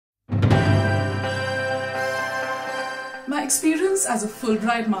experience as a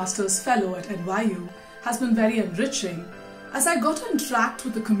Fulbright Master's Fellow at NYU has been very enriching as I got to interact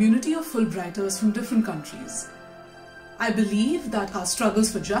with the community of Fulbrighters from different countries. I believe that our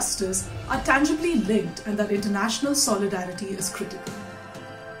struggles for justice are tangibly linked and that international solidarity is critical.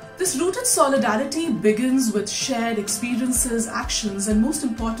 This rooted solidarity begins with shared experiences, actions, and most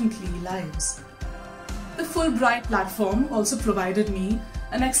importantly, lives. The Fulbright platform also provided me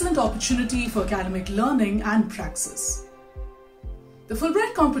an excellent opportunity for academic learning and praxis. The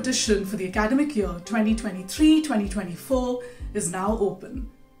Fulbright competition for the academic year 2023-2024 is now open.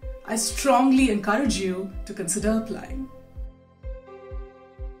 I strongly encourage you to consider applying.